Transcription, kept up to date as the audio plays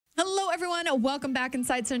Hello, everyone. Welcome back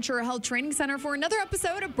inside Centura Health Training Center for another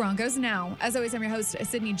episode of Broncos Now. As always, I'm your host,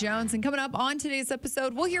 Sydney Jones. And coming up on today's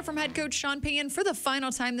episode, we'll hear from head coach Sean Payton for the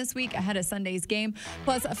final time this week ahead of Sunday's game.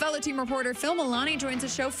 Plus, a fellow team reporter, Phil Milani, joins the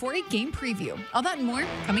show for a game preview. All that and more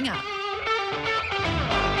coming up.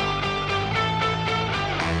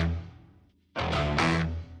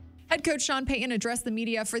 Head coach Sean Payton addressed the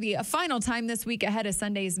media for the final time this week ahead of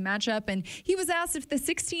Sunday's matchup, and he was asked if the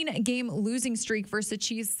 16-game losing streak versus the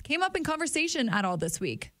Chiefs came up in conversation at all this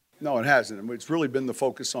week. No, it hasn't. I mean, it's really been the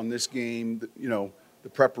focus on this game, the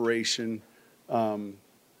preparation.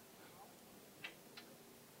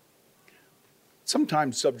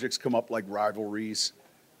 Sometimes subjects come up like rivalries,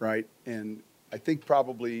 right? And I think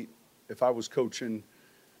probably if I was coaching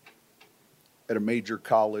at a major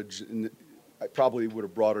college, I probably would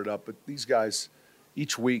have brought it up, but these guys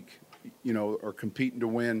each week, are competing to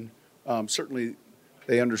win. Certainly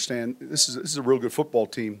they understand this is a real good football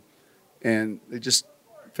team, and they just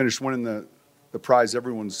finished winning the prize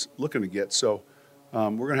everyone's looking to get. So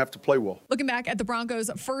we're going to have to play well. Looking back at the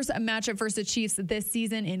Broncos' first matchup versus the Chiefs this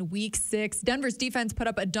season in Week 6, Denver's defense put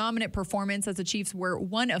up a dominant performance as the Chiefs were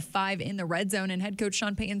 1 of 5 in the red zone, and head coach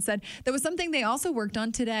Sean Payton said that was something they also worked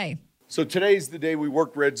on today. So today's the day we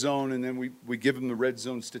work red zone, and then we give them the red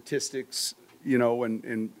zone statistics,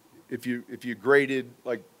 and if you graded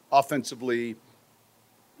like offensively,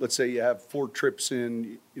 let's say you have 4 trips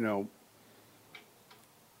in,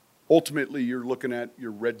 ultimately you're looking at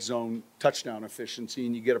your red zone touchdown efficiency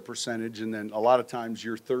and you get a percentage, and then a lot of times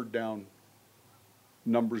your third down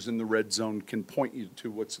numbers in the red zone can point you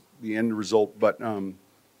to what's the end result. But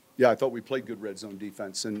I thought we played good red zone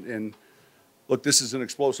defense, and look, this is an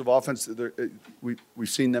explosive offense. We've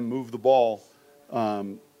seen them move the ball.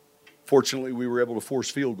 Fortunately, we were able to force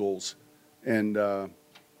field goals. And, and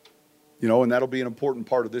that'll be an important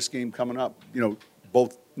part of this game coming up,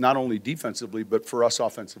 both not only defensively, but for us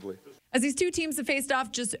offensively. As these two teams have faced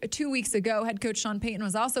off just 2 weeks ago, head coach Sean Payton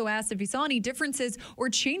was also asked if he saw any differences or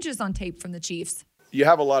changes on tape from the Chiefs. You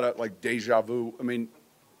have a lot of, deja vu. I mean,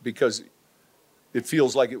 because it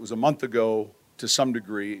feels like it was a month ago to some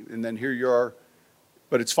degree, and then here you are.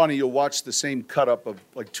 But it's funny, you'll watch the same cut-up of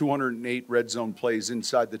 208 red zone plays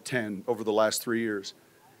inside the 10 over the last 3 years.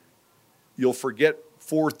 You'll forget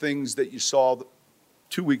 4 things that you saw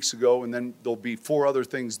 2 weeks ago, and then there'll be 4 other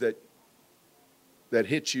things that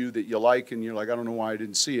hit you that you like, and you're like, I don't know why I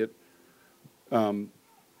didn't see it on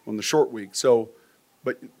the short week. So,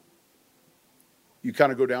 but you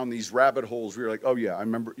kind of go down these rabbit holes where you're like, oh yeah, I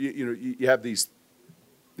remember. You have these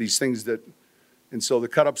things that. And so the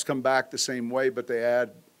cut-ups come back the same way, but they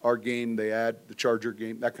add our game, they add the Charger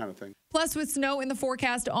game, that kind of thing. Plus, with snow in the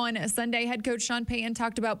forecast on Sunday, head coach Sean Payton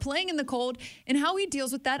talked about playing in the cold and how he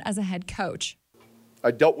deals with that as a head coach.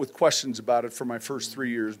 I dealt with questions about it for my first 3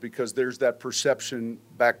 years because there's that perception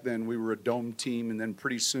back then we were a dome team, and then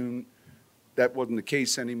pretty soon that wasn't the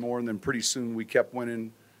case anymore, and then pretty soon we kept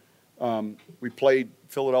winning. We played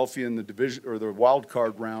Philadelphia in the division or the wild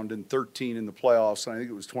card round in 13 in the playoffs, and I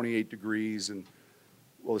think it was 28 degrees. And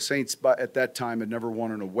well, the Saints at that time had never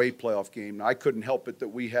won an away playoff game. Now, I couldn't help it that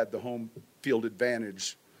we had the home field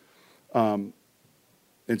advantage. And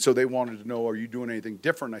so they wanted to know, are you doing anything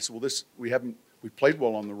different? I said, well, we played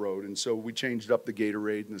well on the road. And so we changed up the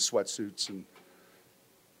Gatorade and the sweatsuits,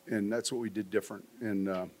 and that's what we did different.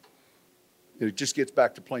 And it just gets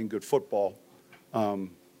back to playing good football.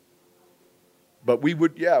 But we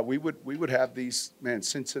would have these,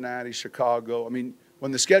 Cincinnati, Chicago. I mean,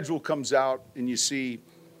 when the schedule comes out and you see,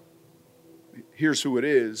 here's who it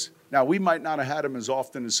is. Now, we might not have had them as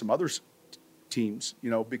often as some other teams,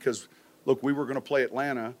 because, look, we were going to play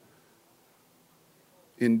Atlanta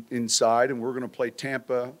inside, and we're going to play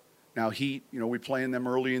Tampa. Now, Heat, we playing them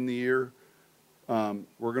early in the year. We're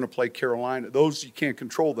going to play Carolina. Those, you can't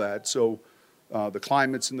control that. So the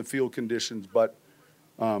climates and the field conditions. But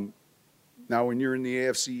now when you're in the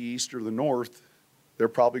AFC East or the North, they're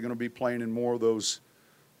probably going to be playing in more of those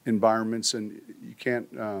environments, and you can't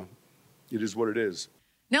it is what it is.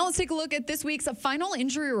 Now let's take a look at this week's final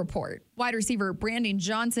injury report. Wide receiver Brandon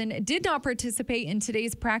Johnson did not participate in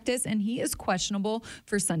today's practice, and he is questionable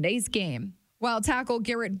for Sunday's game. While tackle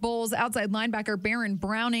Garrett Bowles, outside linebacker Baron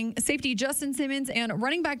Browning, safety Justin Simmons, and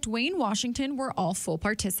running back Dwayne Washington were all full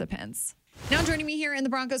participants. Now joining me here in the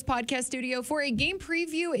Broncos podcast studio for a game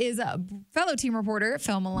preview is fellow team reporter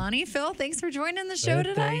Phil Milani. Phil, thanks for joining the show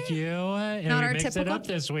today. Thank you. Not our typical. It up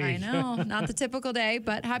this week. I know, not the typical day,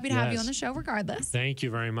 but happy to have you on the show regardless. Thank you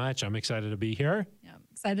very much. I'm excited to be here. Yeah,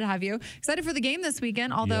 excited to have you. Excited for the game this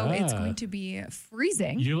weekend, although it's going to be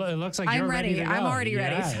freezing. It looks like you're ready to go. I'm already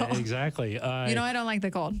ready. So. You Exactly. know, I don't like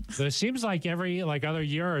the cold. It seems like every other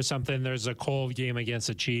year or something, there's a cold game against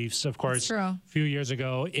the Chiefs. Of course, a few years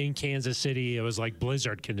ago in Kansas City, it was like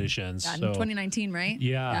blizzard conditions. Yeah, in 2019, right?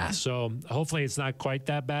 Yeah. So hopefully it's not quite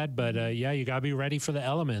that bad, but you got to be ready for the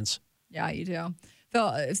elements. Yeah, you do. Phil,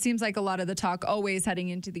 it seems like a lot of the talk always heading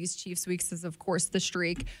into these Chiefs weeks is, of course, the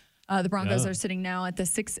streak. The Broncos are sitting now at a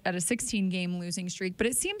 16-game losing streak, but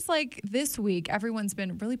it seems like this week everyone's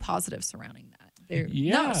been really positive surrounding that. They're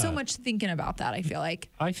not so much thinking about that, I feel like.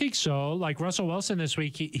 I think so. Like Russell Wilson this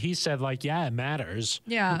week, he said, like, yeah, it matters.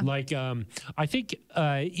 Yeah. Like, I think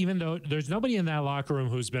even though there's nobody in that locker room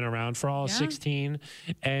who's been around for all 16,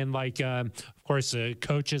 and like, of course, the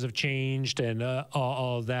coaches have changed and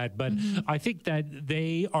all of that, but I think that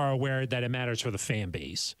they are aware that it matters for the fan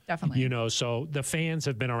base. Definitely. You know, so the fans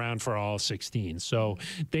have been around for all 16. So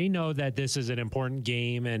they know that this is an important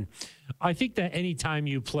game. And I think that anytime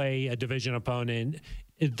you play a division opponent,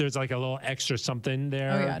 there's like a little extra something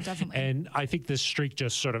there. Oh, yeah, definitely. And I think this streak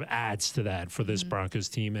just sort of adds to that for this Broncos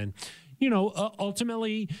team. And, you know,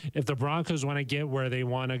 ultimately, if the Broncos want to get where they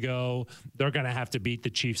want to go, they're going to have to beat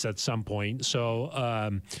the Chiefs at some point.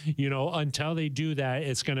 So, you know, until they do that,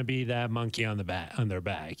 it's going to be that monkey on their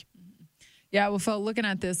back. Yeah, well, Phil, looking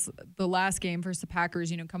at the last game versus the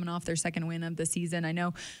Packers, you know, coming off their second win of the season, I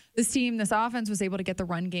know this offense was able to get the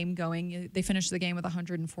run game going. They finished the game with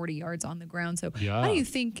 140 yards on the ground. So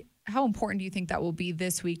how important do you think that will be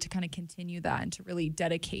this week to kind of continue that and to really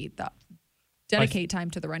dedicate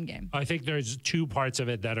time to the run game? I think there's two parts of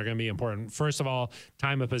it that are going to be important. First of all,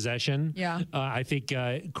 time of possession. Yeah. I think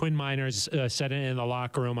Quinn Miners said it in the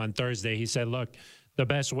locker room on Thursday. He said, look, the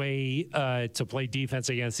best way to play defense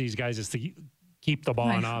against these guys is to keep the ball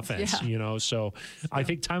on offense, you know. So I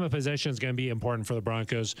think time of possession is going to be important for the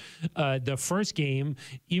Broncos. The first game,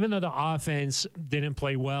 even though the offense didn't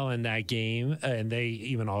play well in that game, and they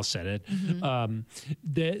even all said it,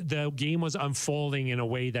 the game was unfolding in a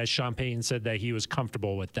way that Sean Payton said that he was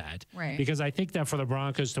comfortable with that. Right. Because I think that for the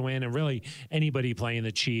Broncos to win, and really anybody playing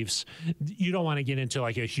the Chiefs, you don't want to get into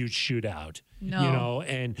like a huge shootout. No. You know,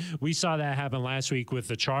 and we saw that happen last week with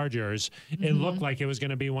the Chargers. It looked like it was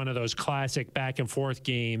going to be one of those classic back and forth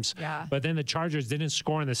games. Yeah. But then the Chargers didn't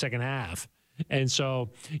score in the second half. And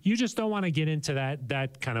so you just don't want to get into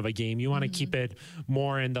that kind of a game. You want to keep it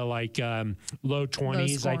more in the like low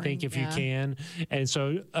 20s, I think, if you can. And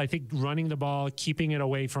so I think running the ball, keeping it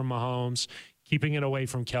away from Mahomes, keeping it away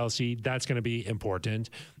from Kelsey, that's going to be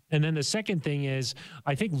important. And then the second thing is,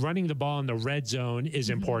 I think running the ball in the red zone is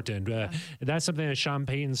important. That's something that Sean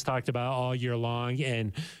Payton's talked about all year long.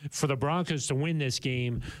 And for the Broncos to win this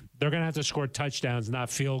game, they're going to have to score touchdowns, not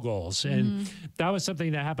field goals. And that was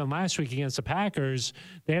something that happened last week against the Packers.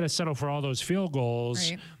 They had to settle for all those field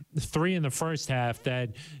goals, 3 in the first half, that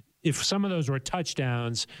if some of those were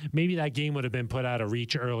touchdowns, maybe that game would have been put out of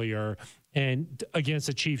reach earlier. And against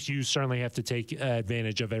the Chiefs, you certainly have to take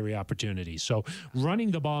advantage of every opportunity. So running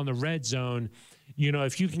the ball in the red zone, you know,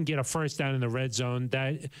 if you can get a first down in the red zone,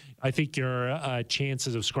 that I think your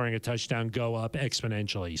chances of scoring a touchdown go up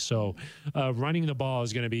exponentially. So running the ball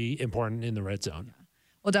is going to be important in the red zone.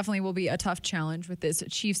 Well, definitely will be a tough challenge with this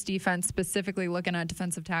Chiefs defense, specifically looking at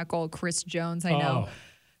defensive tackle Chris Jones. I know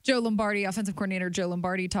Joe Lombardi, offensive coordinator Joe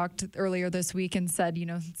Lombardi, talked earlier this week and said, you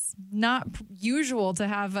know, it's not usual to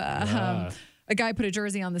have a guy put a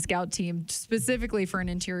jersey on the scout team specifically for an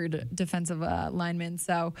interior defensive lineman.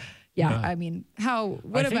 So, I mean,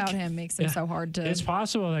 what about him makes him so hard to... It's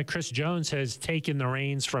possible that Chris Jones has taken the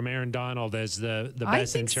reins from Aaron Donald as the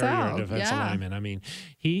best interior defensive lineman. I mean,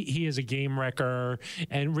 he is a game wrecker,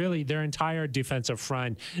 and really their entire defensive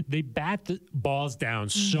front, they bat the balls down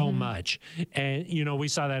so much. And, you know, we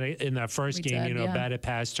saw that in that first game, batted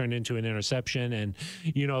pass turned into an interception. And,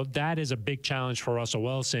 you know, that is a big challenge for Russell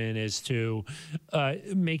Wilson, is to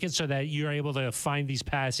make it so that you're able to find these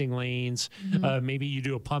passing lanes. Maybe you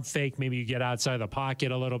do a pump fake. Maybe you get outside the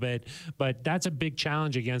pocket a little bit, but that's a big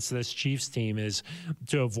challenge against this Chiefs team, is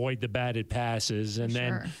to avoid the batted passes. And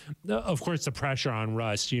then, of course, the pressure on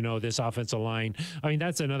Russ, you know, this offensive line. I mean,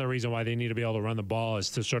 that's another reason why they need to be able to run the ball,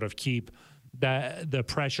 is to sort of keep the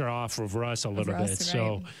pressure off of Russ a little bit. Right.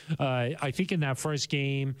 So I think in that first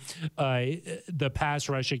game, the pass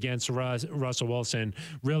rush against Russell Wilson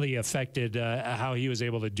really affected how he was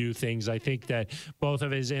able to do things. I think that both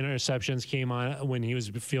of his interceptions came on when he was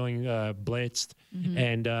feeling blitzed.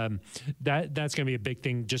 And that's going to be a big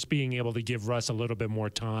thing, just being able to give Russ a little bit more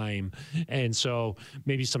time. And so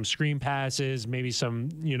maybe some screen passes, maybe some,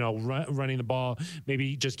 running the ball,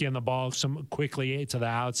 maybe just getting the ball some quickly to the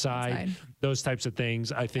outside. Those types of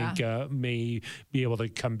things, I think, may be able to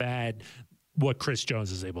combat what Chris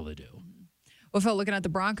Jones is able to do. Well, Phil, looking at the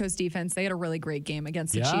Broncos defense, they had a really great game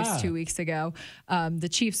against the Chiefs 2 weeks ago. The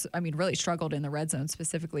Chiefs, really struggled in the red zone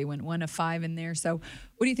specifically, went 1 of 5 in there. So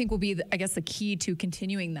what do you think will be, the key to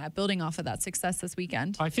continuing that, building off of that success this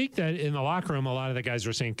weekend? I think that in the locker room, a lot of the guys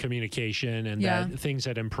were saying communication and that things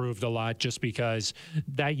had improved a lot just because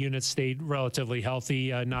that unit stayed relatively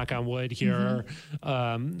healthy, knock on wood here.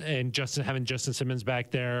 And having Justin Simmons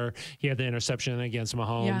back there, he had the interception against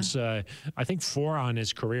Mahomes. I think 4 on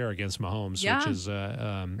his career against Mahomes, which is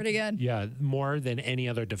pretty good. Yeah, more than any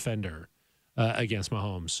other defender against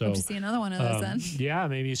Mahomes. So hope to see another one of those then. Yeah,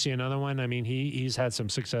 maybe you see another one. He's had some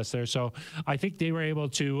success there. So I think they were able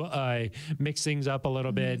to mix things up a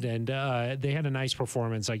little bit, and they had a nice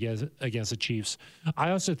performance, I guess, against the Chiefs.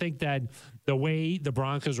 I also think that the way the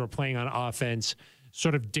Broncos were playing on offense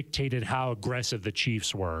sort of dictated how aggressive the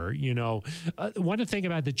Chiefs were. One thing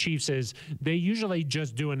about the Chiefs is they usually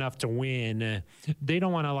just do enough to win. They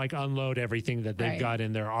don't want to unload everything that they've got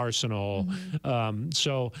in their arsenal.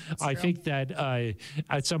 So I think that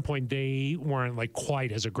at some point they weren't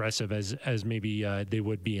quite as aggressive as maybe they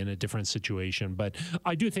would be in a different situation. But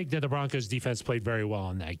I do think that the Broncos defense played very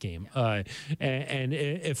well in that game. And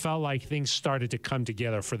it felt like things started to come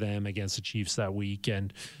together for them against the Chiefs that week.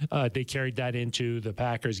 And they carried that into the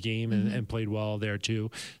Packers game and played well there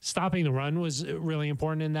too. Stopping the run was really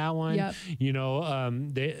important in that one.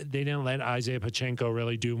 They didn't let Isaiah Pacheco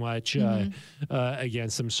really do much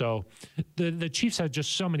against them. So the Chiefs had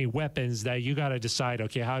just so many weapons that you got to decide,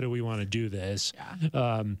 okay, how do we want to do this?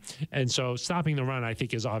 And so stopping the run, I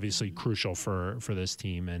think, is obviously crucial for this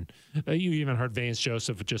team. And you even heard Vance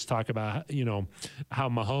Joseph just talk about, how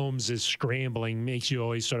Mahomes is scrambling, makes you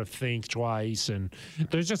always sort of think twice. And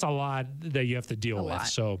there's just a lot that you have to deal with.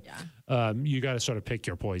 So you got to sort of pick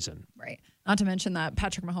your poison. Right. Not to mention that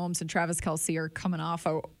Patrick Mahomes and Travis Kelce are coming off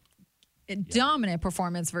a dominant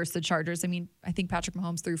performance versus the Chargers. I think Patrick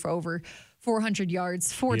Mahomes threw for over 400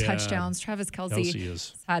 yards, 4 touchdowns. Travis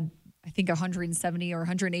Kelce had, I think, 170 or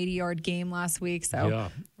 180 yard game last week. So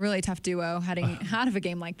really tough duo heading out of a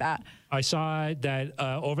game like that. I saw that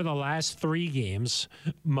over the last 3 games,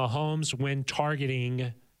 Mahomes, when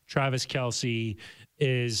targeting Travis Kelce,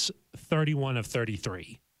 is 31 of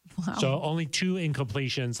 33. Wow. So only 2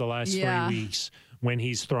 incompletions the last 3 weeks when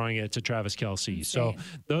he's throwing it to Travis Kelce. Insane. So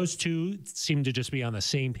those 2 seem to just be on the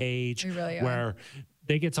same page, where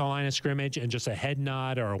they get to a line of scrimmage and just a head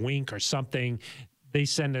nod or a wink or something, they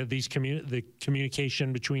send the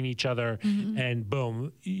communication between each other, and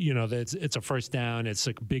boom, it's a first down. It's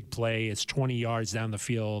a big play. It's 20 yards down the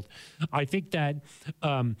field. I think that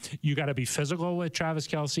you got to be physical with Travis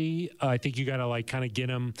Kelce. I think you got to kind of get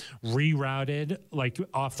him rerouted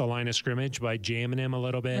off the line of scrimmage by jamming him a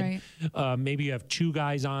little bit. Maybe you have 2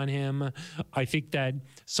 guys on him. I think that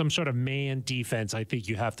some sort of man defense, I think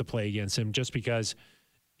you have to play against him, just because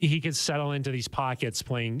he could settle into these pockets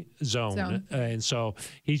playing zone. And so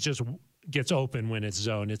he just gets open when it's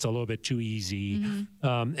zone. It's a little bit too easy.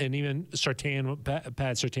 And even Pat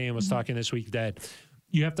Surtain was talking this week that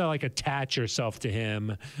you have to attach yourself to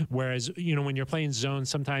him. Whereas, when you're playing zone,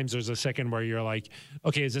 sometimes there's a second where you're like,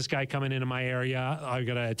 okay, is this guy coming into my area? I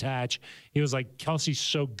got to attach. He was like, Kelsey's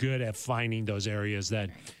so good at finding those areas that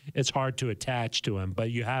it's hard to attach to him,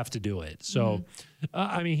 but you have to do it. So,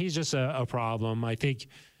 he's just a problem. I think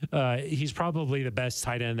he's probably the best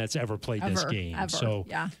tight end that's ever played this game. So,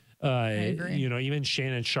 I agree. Even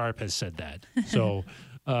Shannon Sharp has said that. So,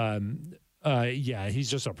 he's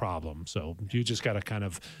just a problem. So you just got to kind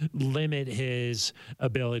of limit his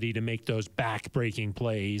ability to make those back-breaking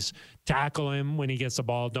plays. Tackle him when he gets the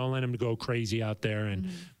ball. Don't let him go crazy out there. And,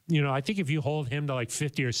 I think if you hold him to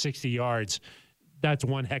 50 or 60 yards, that's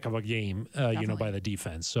one heck of a game, by the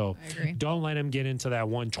defense. So don't let him get into that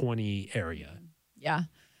 120 area. Yeah.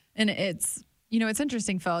 And it's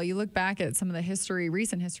interesting, Phil. You look back at some of the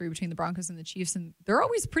recent history between the Broncos and the Chiefs, and they're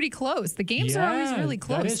always pretty close. The games are always really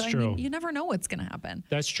close. That is true. You never know what's going to happen.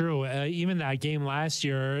 That's true. Even that game last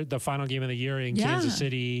year, the final game of the year in Kansas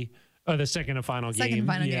City, the second and final game.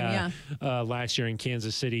 Last year in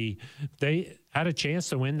Kansas City, they had a chance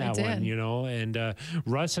to win that one, and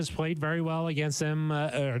Russ has played very well against them,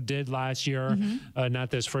 or did last year, not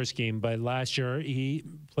this first game, but last year he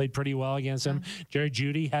played pretty well against them. Jerry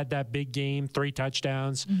Jeudy had that big game, 3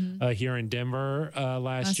 touchdowns here in Denver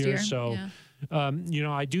last year. So,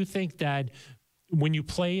 I do think that when you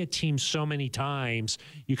play a team so many times,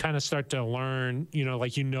 you kind of start to learn,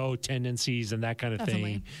 tendencies and that kind of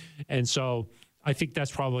Definitely. thing. And so I think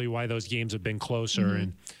that's probably why those games have been closer.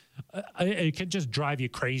 And it can just drive you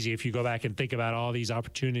crazy if you go back and think about all these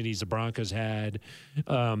opportunities the Broncos had.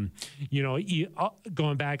 Going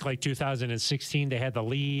back like 2016, they had the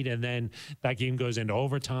lead, and then that game goes into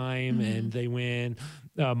overtime, and they win.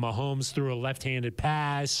 Mahomes threw a left-handed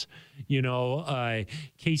pass.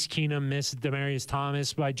 Case Keenum missed Demaryius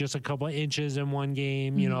Thomas by just a couple of inches in one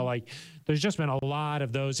game. There's just been a lot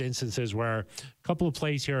of those instances where a couple of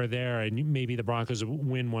plays here or there, and maybe the Broncos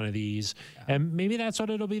win one of these. And maybe that's what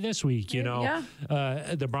it'll be this week,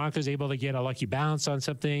 The Broncos able to get a lucky bounce on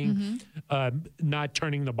something, not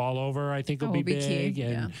turning the ball over, I think will be big. Key.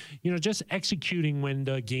 And, just executing when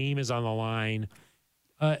the game is on the line.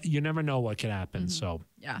 You never know what could happen. So,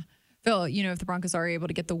 yeah. Phil, if the Broncos are able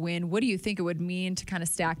to get the win, what do you think it would mean to kind of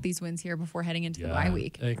stack these wins here before heading into the bye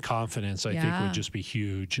week? And confidence, I think, would just be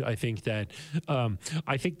huge. I think that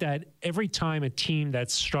every time a team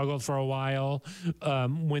that's struggled for a while,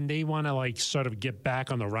 when they want to sort of get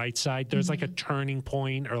back on the right side, there's like a turning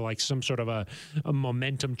point or some sort of a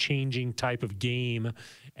momentum changing type of game.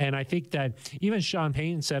 And I think that even Sean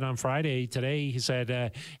Payton said on Friday today, he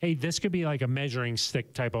said, hey, this could be like a measuring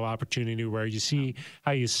stick type of opportunity where you see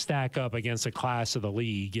how you stack up against the class of the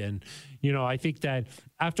league. And, I think that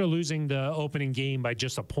after losing the opening game by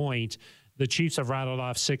just a point, the Chiefs have rattled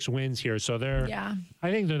off 6 wins here. So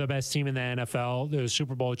I think they're the best team in the NFL. They're the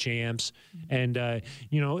Super Bowl champs. And,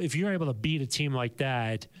 if you're able to beat a team like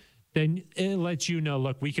that, then it lets you know,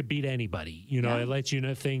 look, we could beat anybody. It lets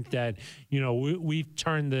you think that, we've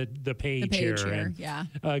turned the page here.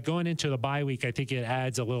 And, going into the bye week, I think it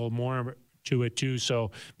adds a little more to it too. So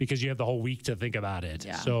because you have the whole week to think about it.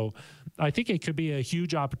 Yeah. So I think it could be a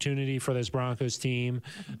huge opportunity for this Broncos team.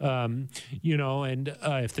 And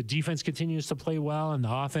if the defense continues to play well and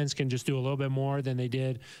the offense can just do a little bit more than they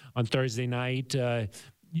did on Thursday night,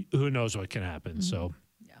 who knows what can happen. So.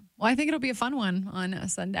 Well, I think it'll be a fun one on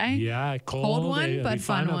Sunday. Yeah, cold one, but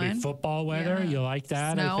fun one. It'll be football weather. Yeah. You like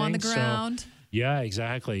that? Snow I think on the ground. So, yeah,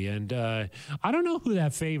 exactly. And I don't know who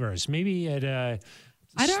that favors. Maybe it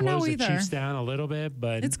I don't know slows the either. Chiefs down a little bit,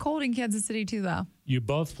 but It's cold in Kansas City too, though. you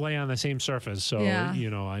both play on the same surface, so Yeah.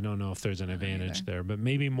 I don't know if there's an advantage there, but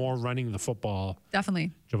maybe more running the football.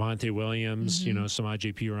 Definitely. Javonte Williams,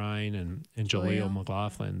 Samaje Perine, and Jaleel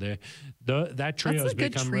McLaughlin. That trio has a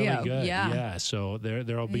good become trio. really good. Yeah. So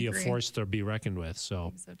there'll be a agree. force to be reckoned with. So. I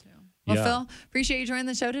think so too. Well, Yeah. Phil, appreciate you joining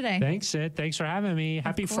the show today. Thanks, Sid. Thanks for having me.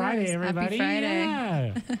 Happy course. Friday, everybody. Happy Friday.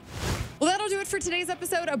 Yeah. Well, that'll do it for today's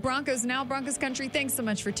episode of Broncos Now, Broncos Country. Thanks so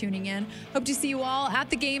much for tuning in. Hope to see you all at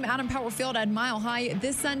the game out in Power Field at Mile High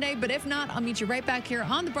this Sunday. But if not, I'll meet you right back here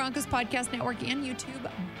on the Broncos Podcast Network and YouTube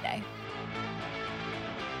Monday.